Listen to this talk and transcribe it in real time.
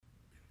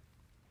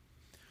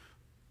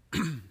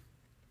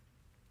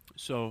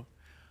So,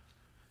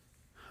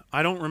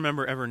 I don't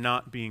remember ever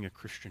not being a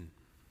Christian.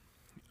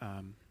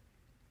 I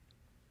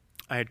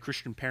had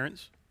Christian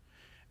parents,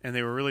 and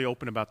they were really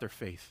open about their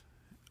faith.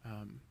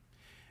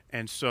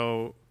 And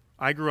so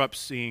I grew up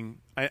seeing,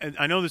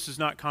 I know this is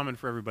not common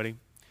for everybody.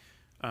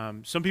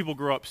 Some people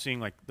grow up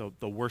seeing like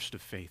the worst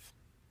of faith,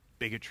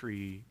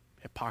 bigotry,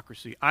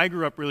 hypocrisy. I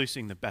grew up really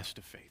seeing the best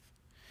of faith.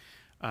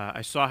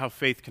 I saw how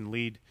faith can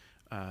lead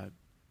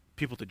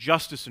people to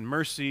justice and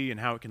mercy, and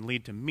how it can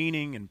lead to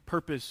meaning and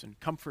purpose and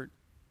comfort.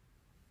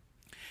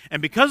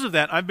 And because of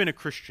that, I've been a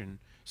Christian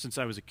since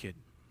I was a kid.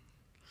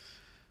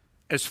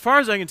 As far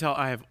as I can tell,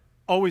 I have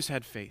always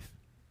had faith.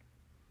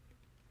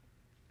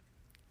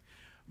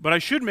 But I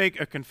should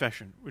make a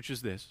confession, which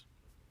is this.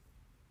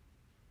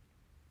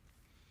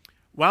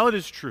 While it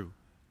is true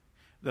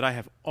that I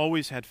have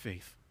always had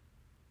faith,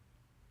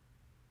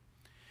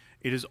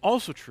 it is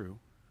also true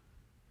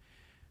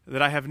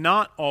that I have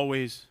not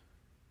always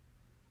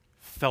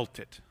felt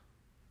it.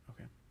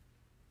 Okay.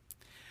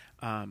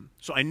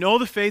 So I know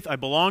the faith, I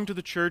belong to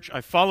the church,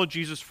 I followed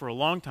Jesus for a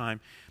long time,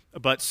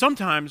 but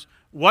sometimes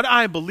what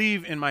I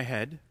believe in my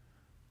head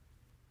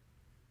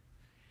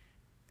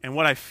and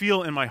what I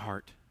feel in my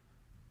heart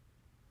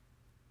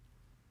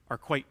are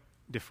quite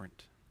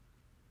different.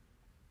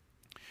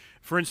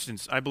 For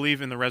instance, I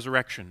believe in the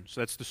resurrection.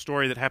 So that's the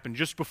story that happened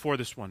just before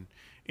this one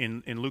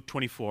in Luke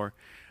 24.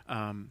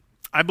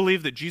 I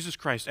believe that Jesus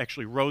Christ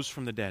actually rose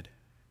from the dead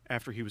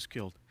after he was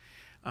killed.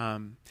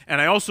 And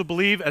I also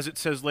believe, as it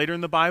says later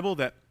in the Bible,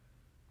 that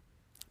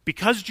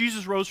because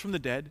Jesus rose from the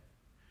dead,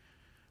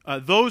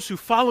 those who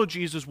follow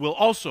Jesus will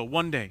also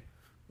one day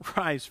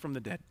rise from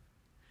the dead.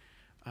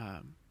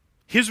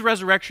 His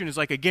resurrection is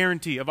like a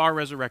guarantee of our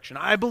resurrection.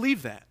 I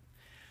believe that.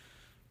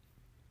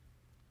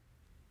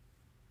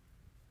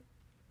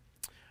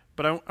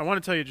 But I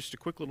want to tell you just a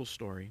quick little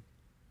story.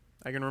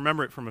 I can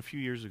remember it from a few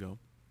years ago.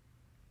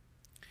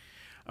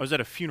 I was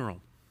at a funeral.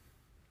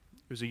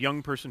 It was a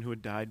young person who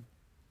had died.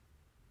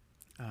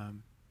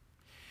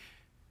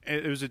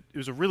 It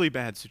was a really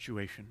bad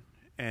situation.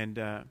 And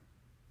I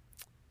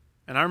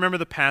remember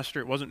the pastor,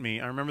 it wasn't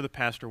me, I remember the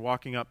pastor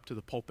walking up to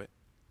the pulpit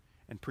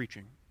and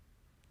preaching.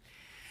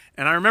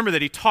 And I remember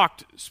that he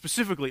talked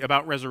specifically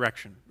about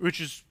resurrection, which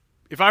is,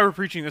 if I were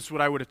preaching, that's what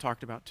I would have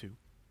talked about too.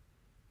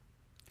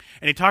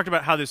 And he talked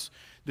about how this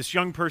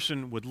young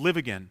person would live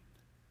again,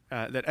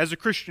 that as a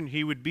Christian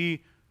he would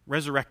be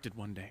resurrected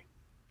one day.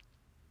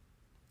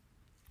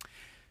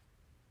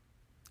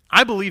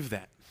 I believe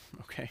that,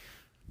 okay?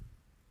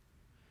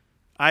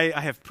 I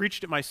have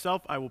preached it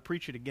myself, I will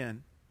preach it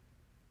again.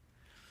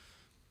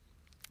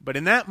 But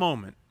in that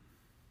moment,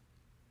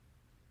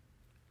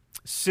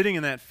 sitting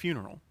in that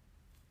funeral,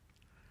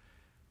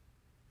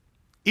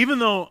 even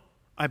though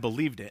I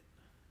believed it,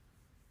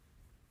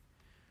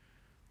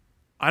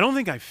 I don't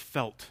think I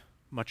felt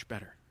much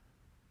better.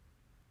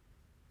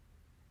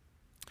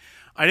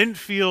 I didn't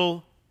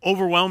feel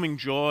overwhelming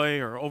joy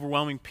or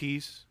overwhelming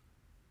peace.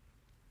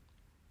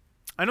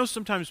 I know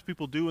sometimes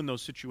people do in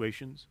those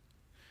situations.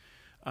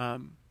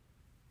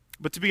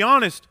 But to be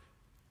honest,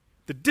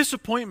 the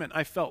disappointment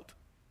I felt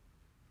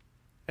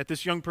at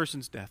this young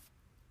person's death,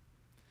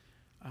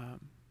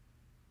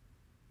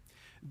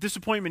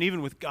 disappointment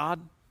even with God,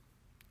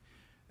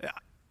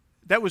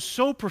 that was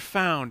so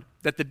profound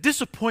that the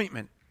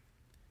disappointment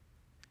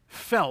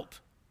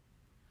felt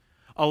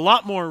a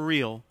lot more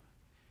real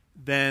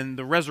than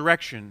the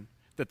resurrection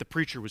that the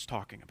preacher was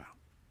talking about.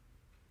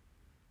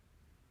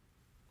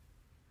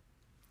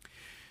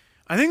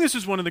 I think this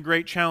is one of the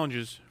great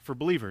challenges for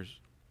believers.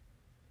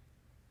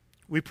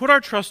 We put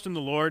our trust in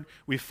the Lord,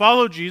 we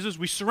follow Jesus,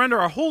 we surrender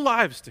our whole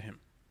lives to Him.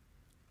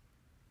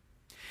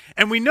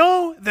 And we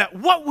know that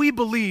what we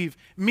believe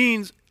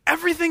means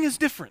everything is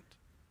different.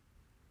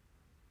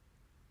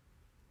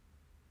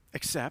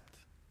 Except,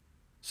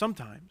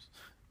 sometimes,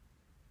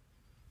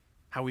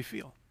 how we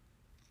feel.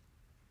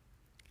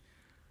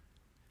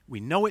 We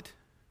know it,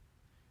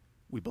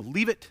 we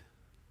believe it,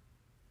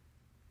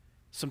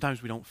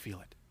 sometimes we don't feel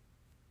it.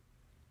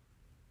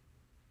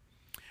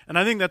 And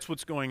I think that's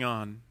what's going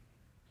on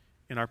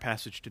in our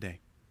passage today.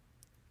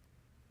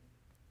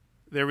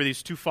 There were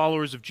these two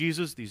followers of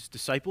Jesus, these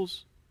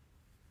disciples.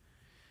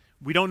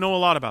 We don't know a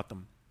lot about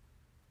them.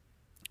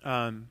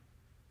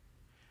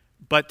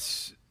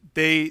 But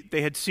they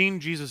had seen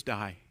Jesus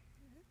die.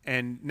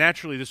 And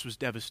naturally this was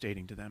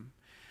devastating to them.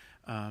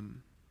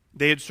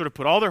 They had sort of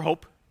put all their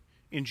hope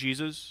in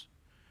Jesus.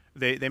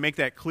 They make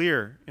that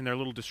clear in their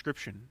little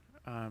description.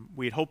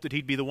 We had hoped that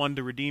he'd be the one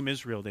to redeem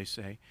Israel, they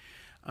say.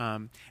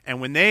 And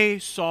when they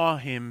saw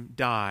him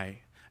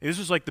die, this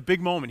was like the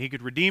big moment. He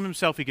could redeem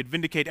himself, he could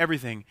vindicate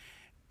everything,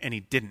 and he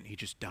didn't. He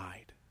just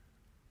died.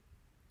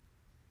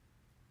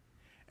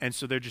 And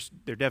so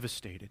they're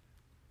devastated.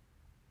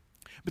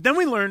 But then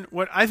we learn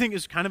what I think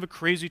is kind of a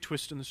crazy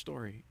twist in the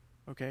story,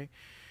 okay?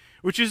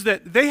 Which is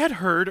that they had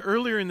heard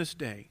earlier in this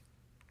day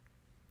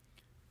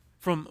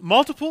from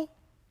multiple,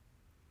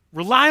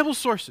 reliable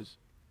sources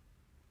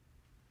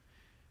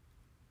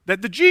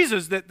that the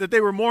Jesus that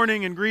they were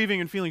mourning and grieving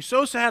and feeling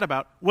so sad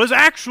about was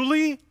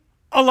actually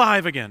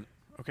alive again.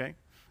 okay?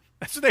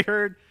 That's what they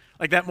heard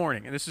like that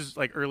morning, and this is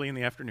like early in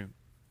the afternoon.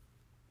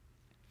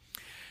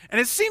 And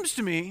it seems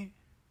to me,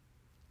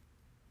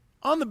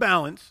 on the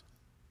balance,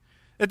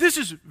 that this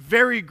is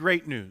very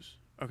great news,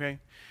 okay?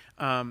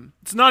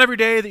 It's not every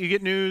day that you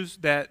get news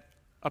that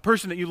a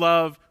person that you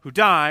love who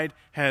died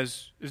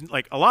is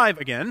like alive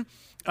again.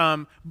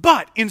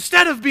 But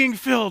instead of being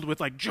filled with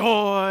like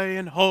joy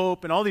and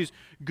hope and all these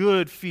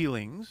good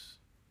feelings,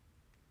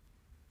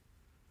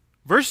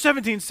 verse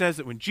 17 says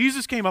that when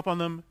Jesus came up on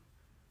them,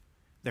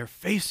 their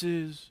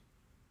faces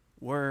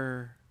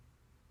were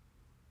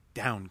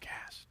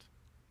downcast.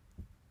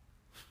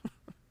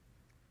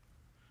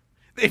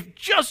 They've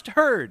just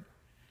heard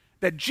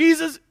that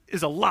Jesus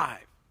is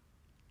alive,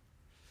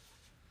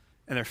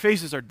 and their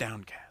faces are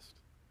downcast.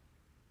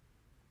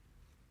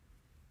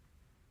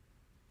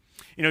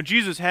 You know,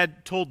 Jesus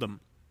had told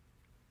them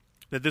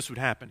that this would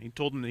happen. He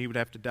told them that he would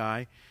have to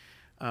die.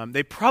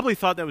 They probably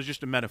thought that was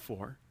just a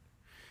metaphor.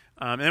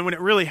 And then when it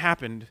really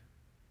happened,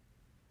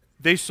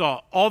 they saw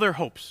all their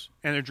hopes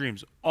and their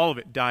dreams, all of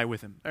it die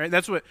with him. All right,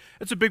 that's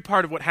a big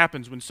part of what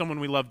happens when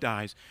someone we love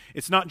dies.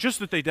 It's not just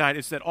that they died,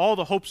 it's that all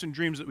the hopes and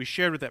dreams that we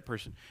shared with that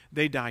person,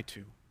 they die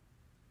too.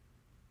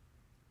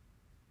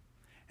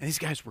 And these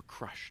guys were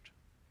crushed.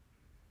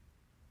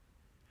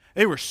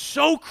 They were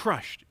so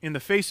crushed in the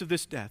face of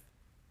this death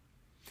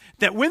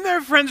that when their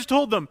friends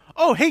told them,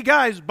 oh, hey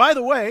guys, by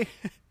the way,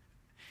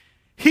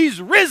 he's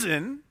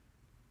risen,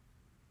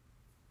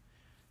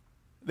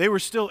 they were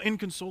still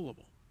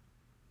inconsolable.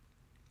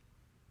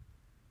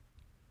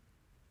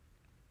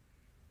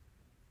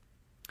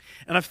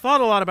 And I've thought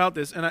a lot about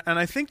this, and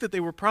I think that they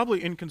were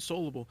probably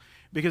inconsolable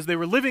because they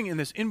were living in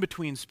this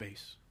in-between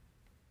space,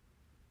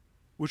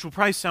 which will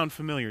probably sound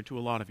familiar to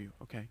a lot of you,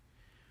 okay?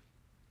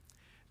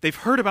 They've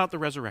heard about the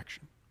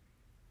resurrection,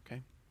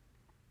 okay?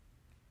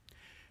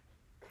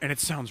 And it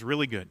sounds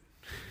really good.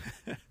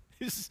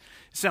 It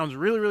sounds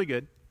really, really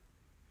good.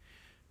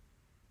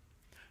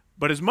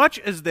 But as much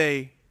as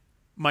they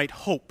might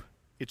hope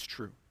it's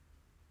true,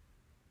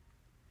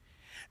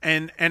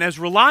 and as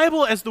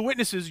reliable as the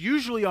witnesses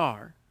usually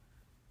are,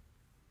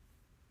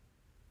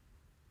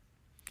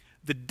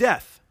 the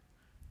death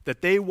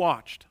that they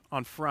watched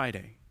on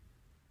Friday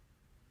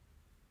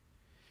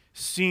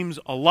seems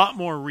a lot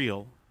more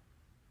real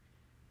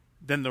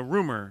than the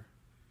rumor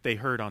they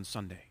heard on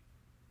Sunday.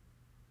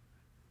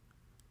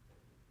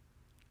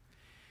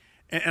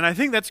 And I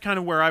think that's kind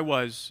of where I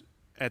was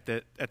at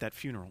that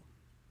funeral.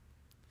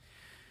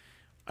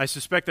 I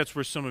suspect that's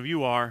where some of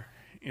you are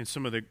in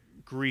some of the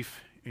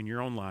grief in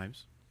your own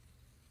lives.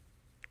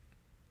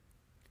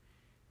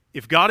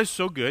 If God is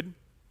so good,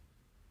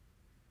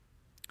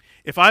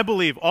 if I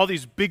believe all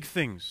these big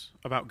things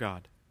about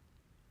God,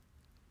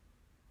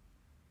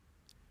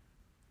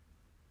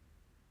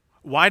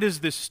 why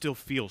does this still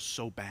feel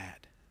so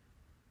bad?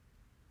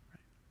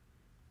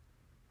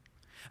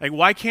 Like,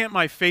 why can't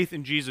my faith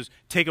in Jesus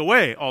take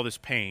away all this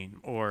pain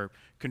or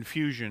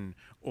confusion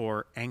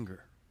or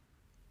anger?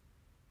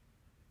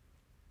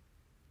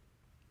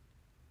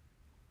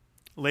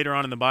 Later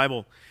on in the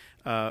Bible,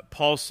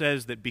 Paul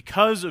says that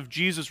because of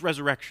Jesus'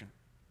 resurrection,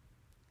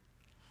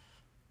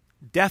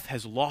 death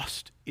has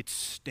lost its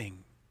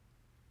sting.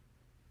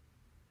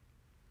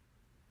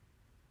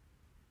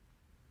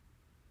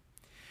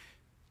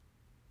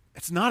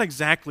 It's not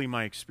exactly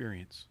my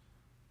experience.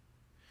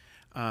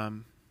 I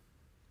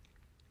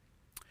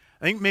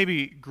think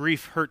maybe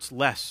grief hurts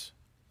less,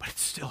 but it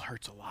still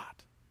hurts a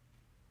lot.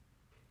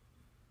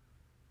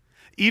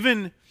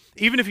 Even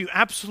if you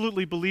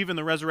absolutely believe in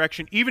the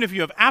resurrection, even if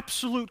you have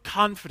absolute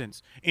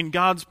confidence in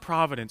God's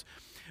providence,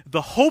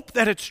 the hope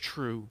that it's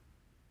true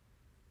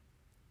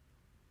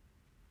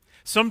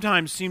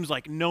sometimes seems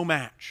like no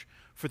match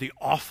for the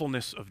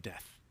awfulness of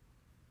death.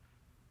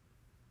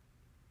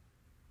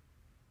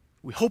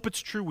 We hope it's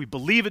true, we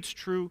believe it's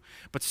true,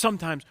 but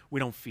sometimes we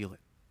don't feel it.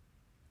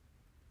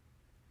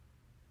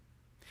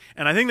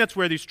 And I think that's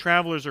where these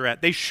travelers are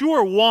at. They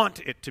sure want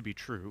it to be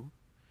true,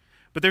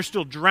 but they're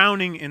still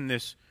drowning in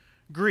this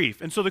grief.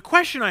 And so the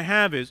question I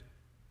have is,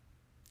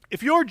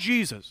 if you're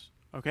Jesus,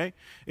 okay,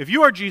 if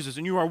you are Jesus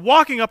and you are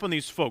walking up on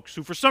these folks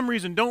who for some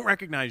reason don't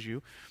recognize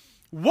you,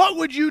 what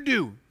would you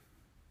do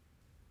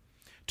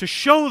to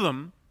show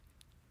them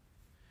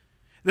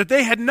that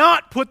they had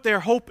not put their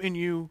hope in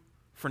you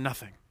for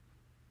nothing?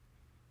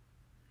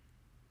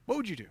 What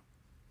would you do?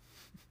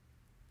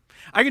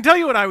 I can tell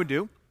you what I would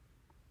do.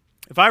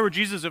 If I were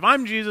Jesus, if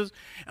I'm Jesus,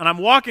 and I'm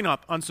walking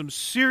up on some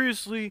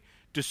seriously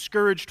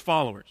discouraged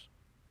followers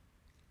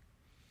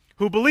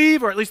who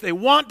believe, or at least they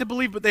want to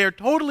believe, but they are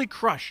totally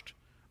crushed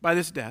by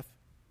this death,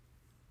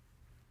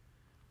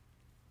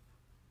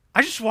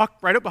 I just walk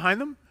right up behind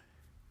them.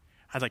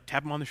 I'd like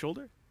tap them on the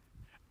shoulder.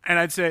 And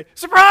I'd say,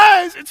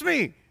 surprise, it's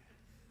me.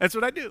 That's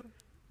what I do.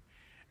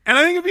 And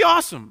I think it'd be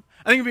awesome.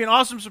 I think it'd be an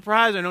awesome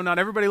surprise. I know not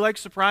everybody likes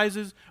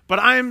surprises, but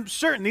I'm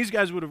certain these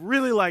guys would have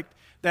really liked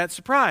that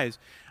surprise.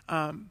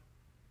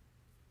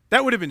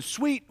 That would have been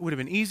sweet, would have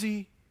been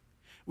easy,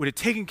 would have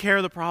taken care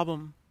of the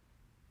problem.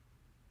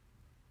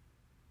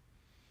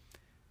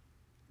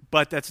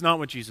 But that's not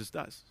what Jesus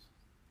does.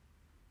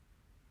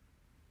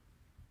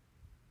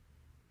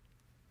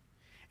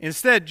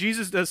 Instead,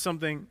 Jesus does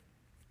something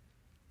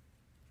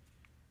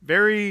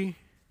very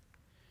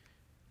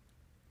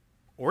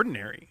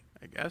ordinary,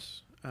 I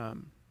guess.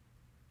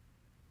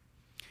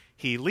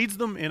 He leads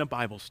them in a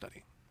Bible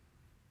study.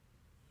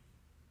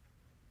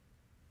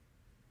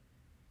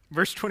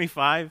 Verse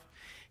 25,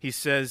 he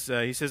says,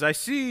 I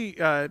see,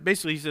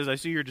 basically he says, I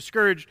see you're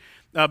discouraged,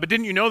 but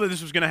didn't you know that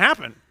this was going to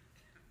happen?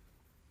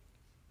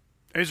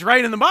 It's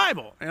right in the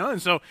Bible. And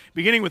so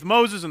beginning with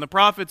Moses and the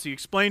prophets, he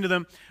explained to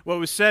them what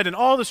was said in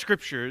all the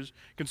scriptures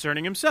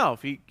concerning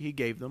himself. He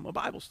gave them a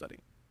Bible study.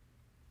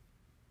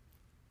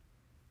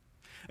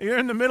 And you're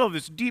in the middle of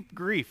this deep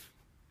grief.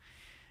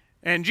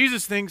 And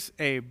Jesus thinks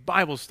a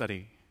Bible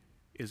study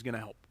is going to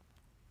help.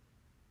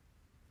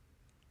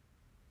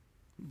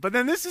 But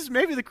then this is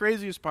maybe the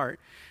craziest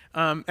part.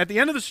 At the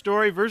end of the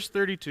story, verse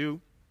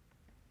 32,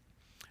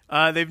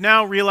 they've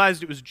now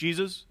realized it was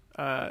Jesus.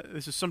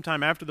 This is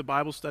sometime after the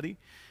Bible study.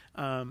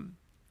 And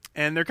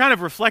they're kind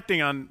of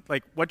reflecting on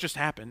like what just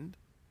happened.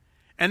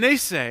 And they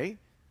say,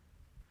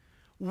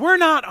 "Were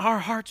not our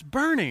hearts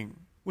burning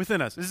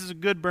within us?" This is a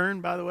good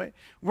burn, by the way.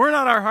 "Were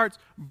not our hearts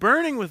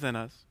burning within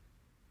us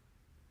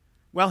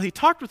while he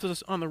talked with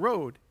us on the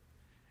road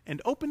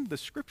and opened the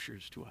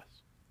scriptures to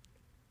us?"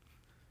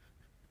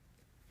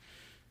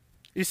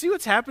 You see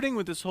what's happening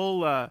with this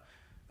whole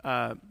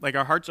like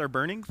our hearts are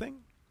burning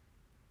thing?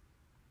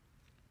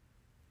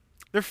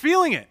 They're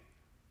feeling it.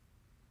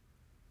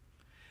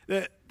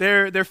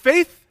 Their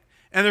faith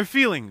and their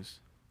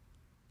feelings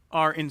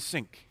are in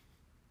sync.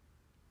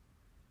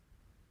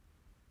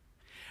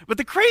 But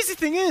the crazy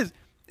thing is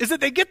that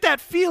they get that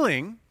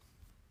feeling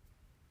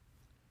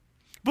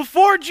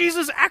before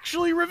Jesus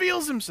actually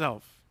reveals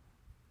himself.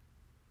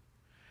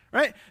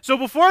 Right? So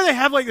before they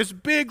have like this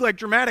big like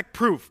dramatic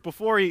proof,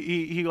 before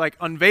he like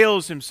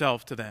unveils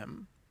himself to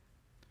them,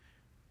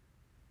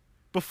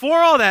 before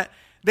all that,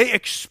 they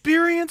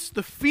experience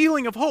the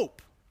feeling of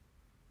hope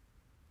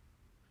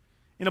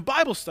in a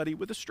Bible study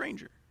with a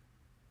stranger.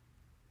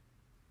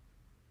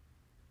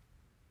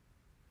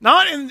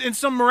 Not in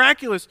some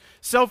miraculous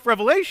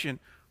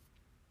self-revelation.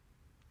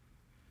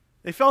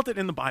 They felt it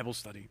in the Bible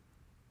study.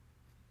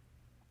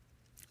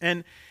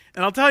 And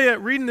I'll tell you,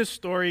 reading this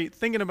story,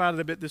 thinking about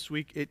it a bit this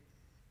week,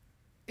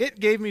 it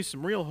gave me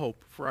some real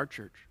hope for our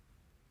church.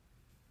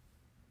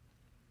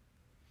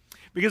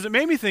 Because it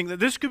made me think that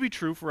this could be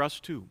true for us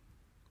too.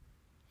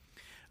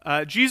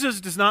 Jesus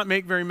does not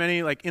make very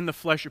many like in the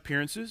flesh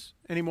appearances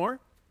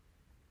anymore.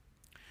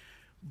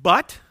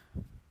 But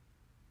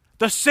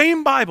the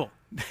same Bible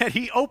that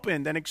he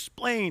opened and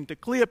explained to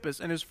Cleopas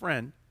and his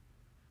friend,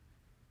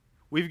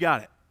 we've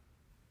got it.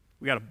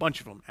 We got a bunch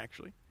of them,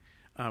 actually.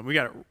 We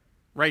got it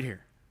right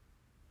here.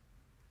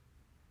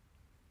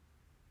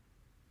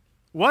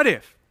 What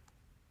if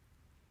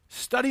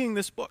studying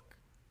this book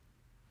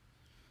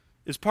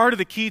is part of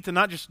the key to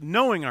not just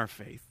knowing our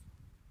faith,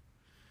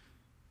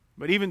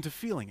 but even to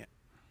feeling it?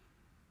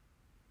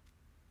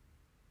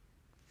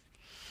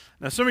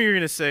 Now, some of you are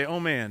going to say,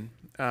 "Oh man,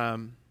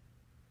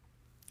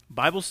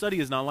 Bible study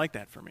is not like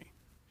that for me.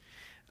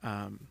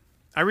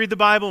 I read the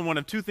Bible and one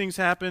of two things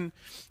happen,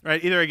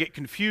 right? Either I get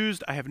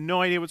confused, I have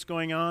no idea what's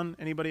going on."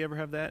 Anybody ever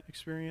have that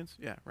experience?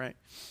 Yeah, right.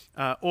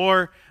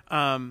 Or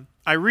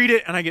I read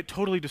it and I get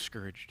totally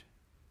discouraged.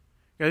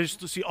 I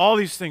just see all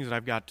these things that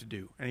I've got to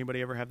do.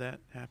 Anybody ever have that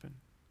happen?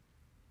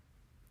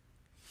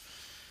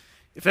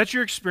 If that's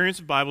your experience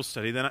of Bible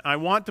study, then I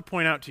want to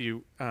point out to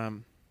you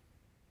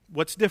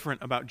what's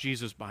different about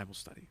Jesus' Bible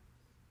study.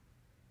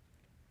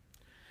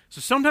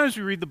 So sometimes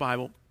we read the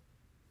Bible,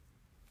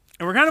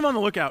 and we're kind of on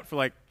the lookout for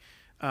like,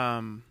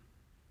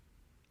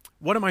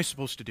 what am I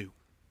supposed to do?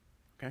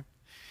 Okay,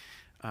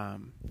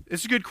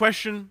 it's a good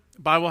question.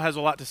 The Bible has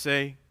a lot to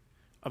say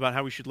about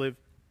how we should live.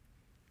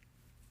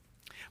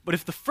 But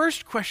if the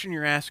first question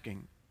you're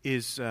asking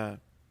is,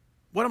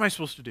 what am I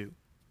supposed to do?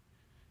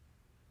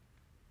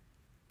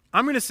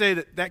 I'm going to say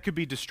that could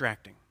be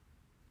distracting.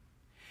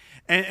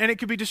 And it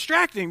could be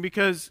distracting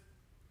because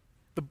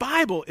the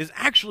Bible is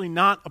actually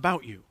not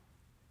about you.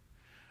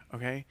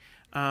 Okay?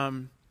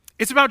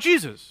 It's about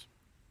Jesus.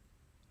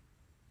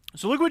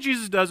 So look what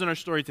Jesus does in our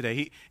story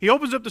today. He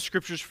opens up the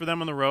scriptures for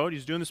them on the road.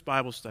 He's doing this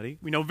Bible study.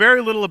 We know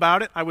very little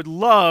about it. I would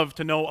love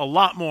to know a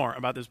lot more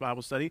about this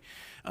Bible study.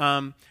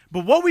 But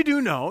what we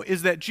do know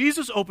is that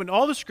Jesus opened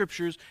all the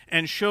scriptures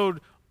and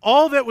showed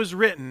all that was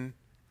written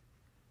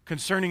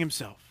concerning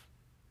himself.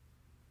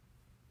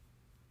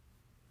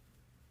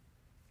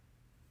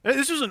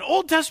 This was an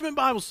Old Testament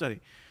Bible study.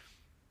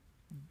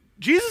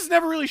 Jesus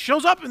never really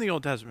shows up in the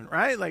Old Testament,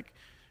 right? Like,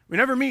 we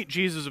never meet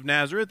Jesus of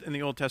Nazareth in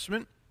the Old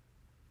Testament.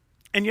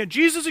 And yet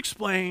Jesus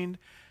explained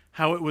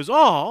how it was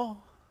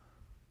all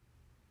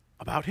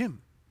about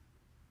him.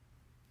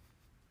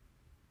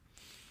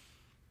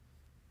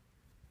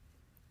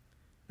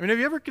 I mean, have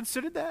you ever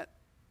considered that?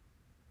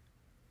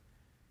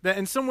 That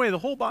in some way the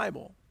whole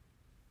Bible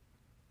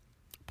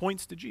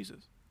points to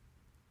Jesus.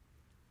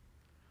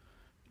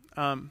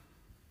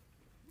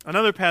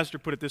 Another pastor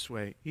put it this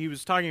way. He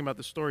was talking about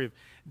the story of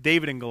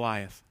David and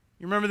Goliath.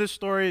 You remember this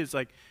story? It's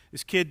like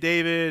this kid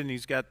David, and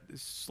he's got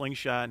this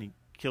slingshot, and he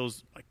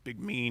kills like big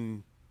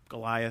mean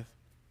Goliath.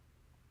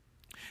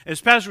 And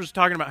this pastor was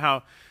talking about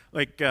how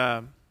like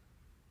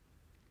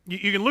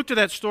you can look to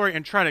that story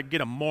and try to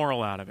get a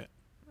moral out of it.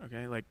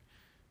 Okay, like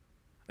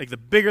the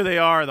bigger they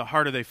are, the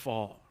harder they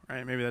fall.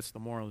 Right? Maybe that's the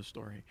moral of the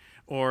story.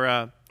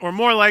 Or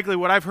more likely,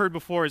 what I've heard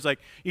before is like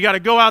you got to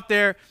go out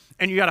there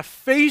and you got to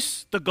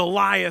face the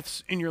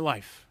Goliaths in your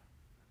life.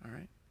 All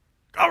right.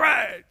 All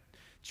right.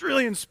 It's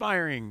really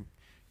inspiring,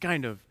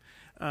 kind of.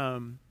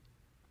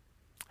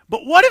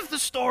 But what if the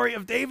story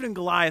of David and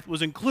Goliath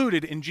was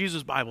included in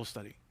Jesus' Bible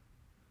study?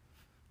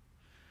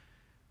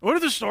 What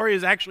if the story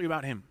is actually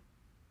about him?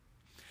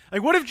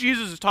 Like, what if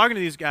Jesus is talking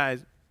to these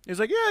guys? He's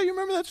like, yeah, you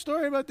remember that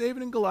story about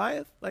David and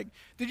Goliath? Like,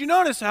 did you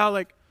notice how,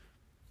 like,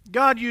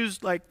 God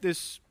used, like,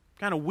 this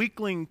kind of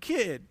weakling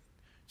kid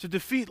to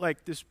defeat,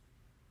 like, this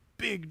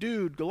big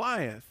dude,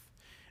 Goliath?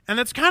 And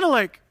that's kind of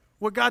like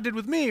what God did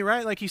with me,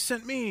 right? Like, he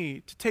sent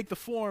me to take the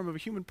form of a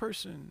human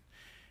person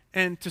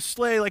and to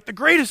slay, like, the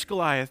greatest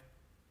Goliath,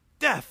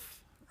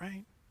 death,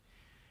 right?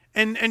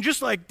 And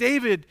just like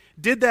David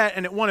did that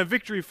and it won a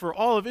victory for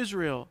all of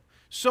Israel,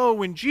 so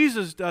when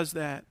Jesus does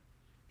that,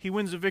 he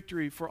wins a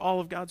victory for all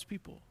of God's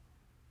people.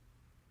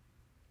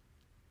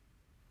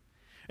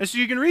 And so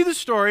you can read the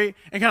story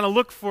and kind of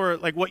look for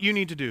like what you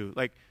need to do.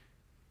 Like,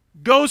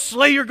 go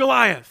slay your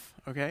Goliath,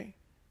 okay?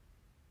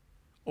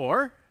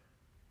 Or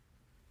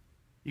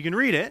you can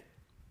read it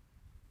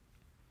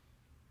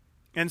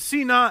and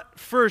see not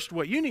first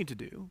what you need to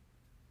do,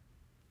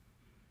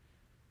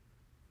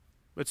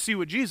 but see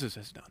what Jesus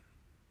has done.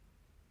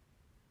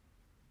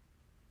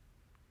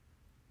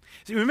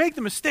 See, we make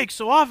the mistake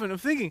so often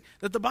of thinking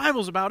that the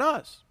Bible's about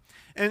us.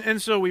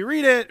 And so we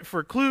read it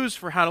for clues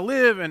for how to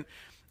live, and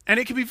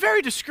it can be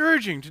very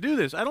discouraging to do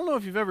this. I don't know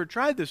if you've ever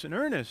tried this in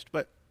earnest,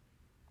 but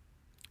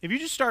if you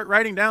just start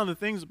writing down the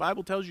things the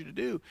Bible tells you to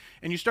do,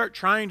 and you start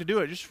trying to do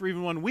it just for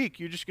even 1 week,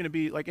 you're just going to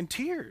be like in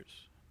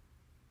tears.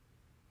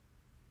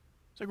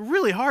 It's like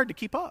really hard to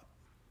keep up.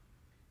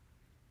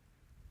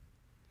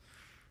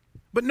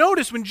 But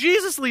notice when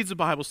Jesus leads a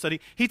Bible study,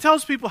 he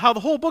tells people how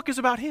the whole book is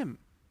about him.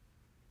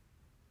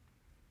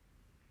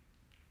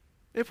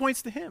 It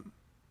points to him.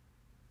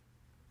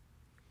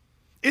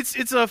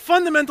 It's a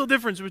fundamental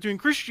difference between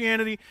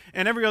Christianity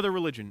and every other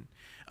religion.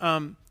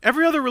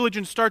 Every other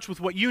religion starts with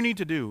what you need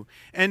to do.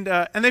 And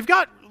they've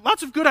got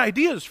lots of good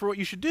ideas for what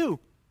you should do.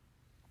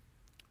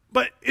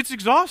 But it's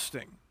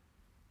exhausting.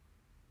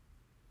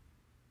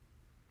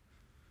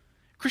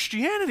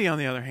 Christianity, on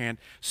the other hand,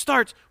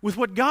 starts with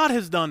what God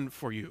has done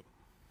for you.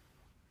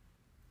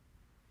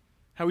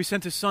 How he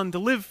sent his son to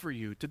live for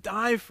you, to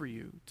die for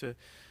you, to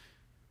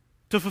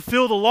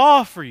fulfill the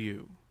law for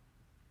you.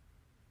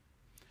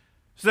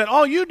 So that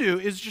all you do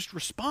is just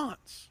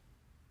response.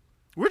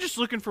 We're just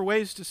looking for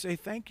ways to say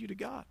thank you to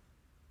God.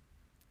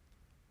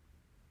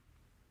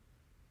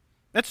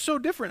 That's so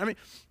different. I mean,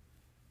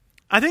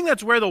 I think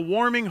that's where the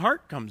warming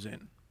heart comes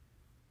in.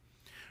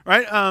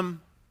 Right?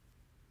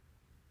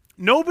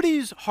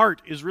 Nobody's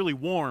heart is really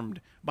warmed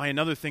by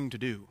another thing to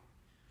do.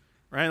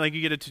 Right? Like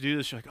you get a to-do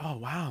list, you're like, oh,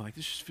 wow, like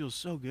this just feels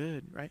so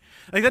good, right?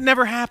 Like that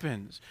never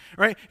happens,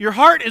 right? Your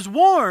heart is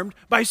warmed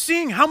by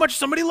seeing how much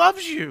somebody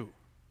loves you.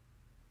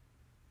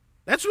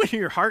 That's when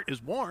your heart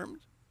is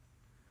warmed.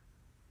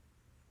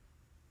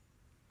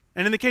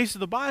 And in the case of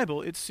the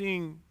Bible, it's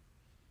seeing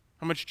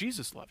how much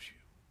Jesus loves you,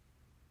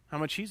 how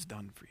much he's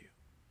done for you.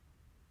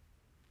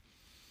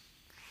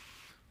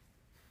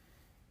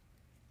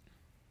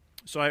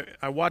 So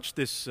I watched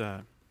this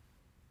The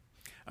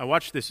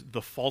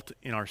Fault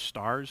in Our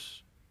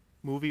Stars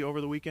movie over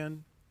the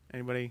weekend.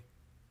 Anybody?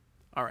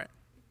 All right.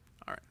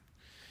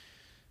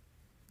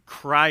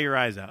 Cry your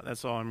eyes out.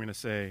 That's all I'm going to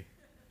say.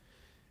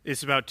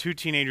 It's about two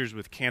teenagers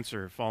with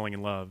cancer falling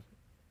in love.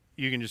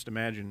 You can just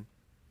imagine.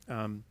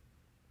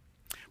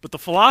 But the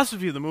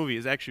philosophy of the movie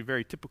is actually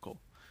very typical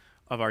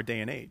of our day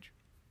and age.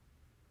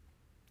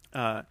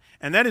 And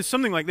that is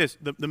something like this.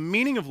 The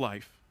meaning of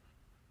life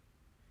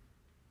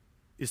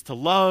is to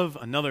love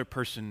another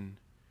person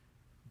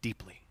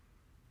deeply.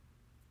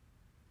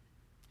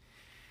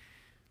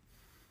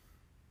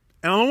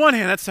 And on the one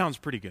hand, that sounds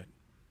pretty good.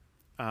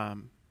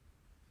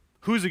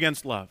 Who's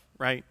against love,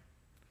 right?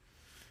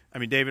 I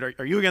mean, David,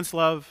 are you against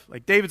love?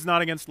 Like, David's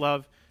not against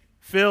love.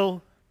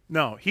 Phil,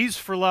 no, he's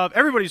for love.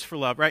 Everybody's for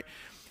love, right?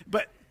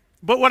 But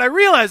what I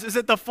realize is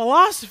that the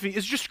philosophy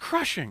is just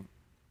crushing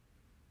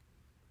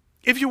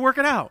if you work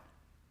it out,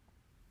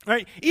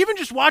 right? Even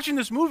just watching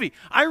this movie,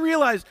 I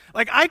realized,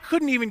 like, I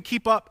couldn't even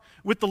keep up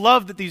with the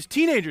love that these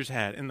teenagers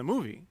had in the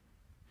movie.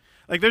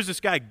 Like, there's this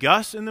guy,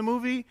 Gus, in the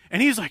movie,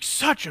 and he's, like,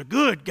 such a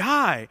good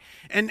guy.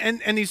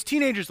 And these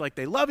teenagers, like,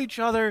 they love each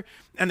other,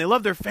 and they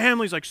love their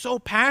families, like, so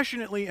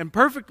passionately and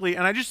perfectly.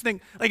 And I just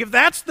think, like, if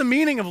that's the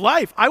meaning of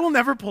life, I will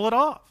never pull it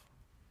off.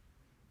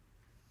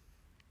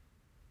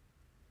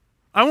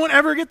 I won't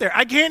ever get there.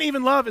 I can't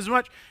even love as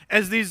much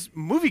as these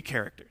movie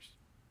characters.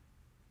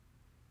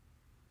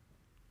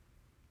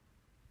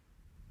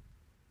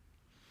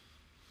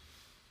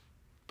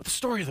 But the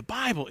story of the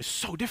Bible is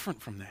so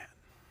different from that.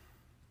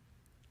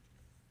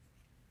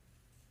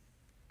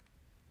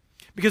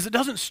 Because it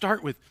doesn't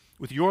start with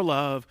your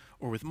love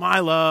or with my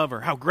love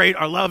or how great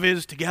our love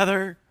is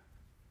together.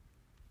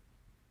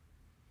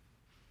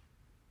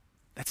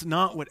 That's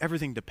not what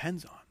everything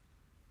depends on.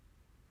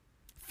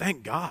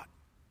 Thank God.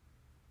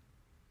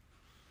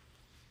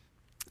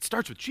 It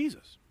starts with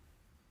Jesus.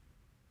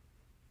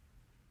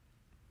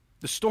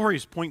 The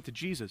stories point to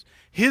Jesus.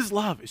 His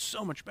love is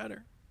so much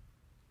better.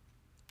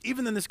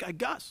 Even than this guy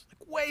Gus.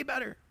 Like way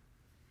better.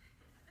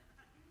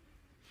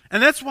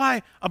 And that's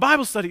why a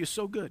Bible study is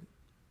so good.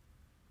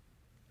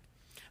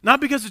 Not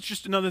because it's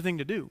just another thing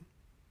to do,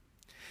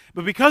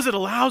 but because it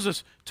allows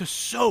us to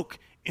soak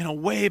in a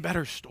way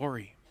better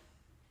story.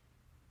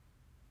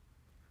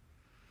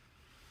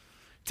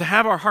 To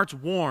have our hearts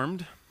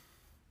warmed,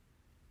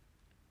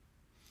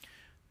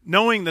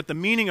 knowing that the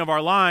meaning of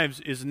our lives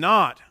is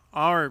not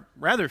our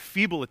rather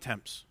feeble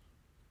attempts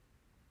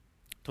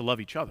to love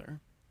each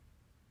other,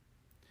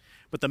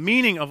 but the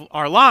meaning of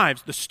our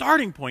lives, the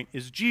starting point,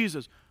 is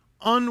Jesus'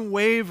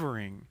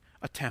 unwavering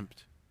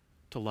attempt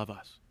to love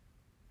us.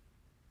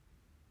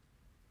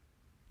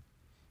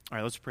 All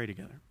right, let's pray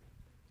together.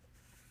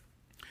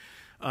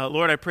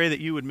 Lord, I pray that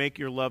you would make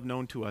your love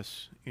known to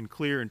us in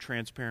clear and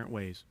transparent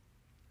ways.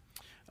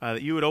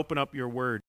 That you would open up your word